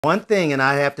One thing, and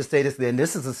I have to say this, and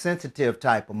this is a sensitive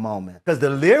type of moment, because the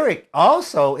lyric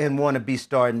also in "Want to Be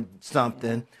Starting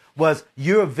Something" was,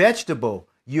 "You're a vegetable,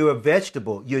 you're a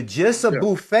vegetable, you're just a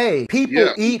buffet.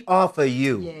 People eat off of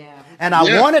you." Yeah. And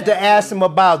I wanted to ask him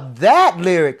about that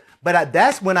lyric, but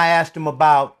that's when I asked him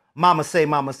about "Mama Say,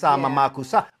 Mama Sa, Mama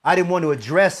Kusa." I didn't want to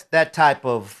address that type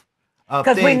of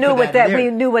because we knew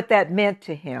what that meant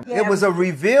to him. Yeah, it was a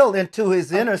reveal into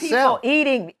his inner self. People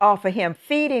eating off of him,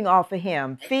 feeding off of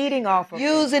him, feeding off of him.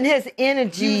 Using his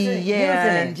energy,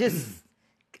 and just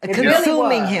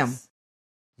consuming him.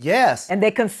 Yes. And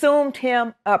they consumed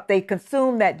him up. They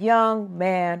consumed that young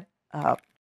man up.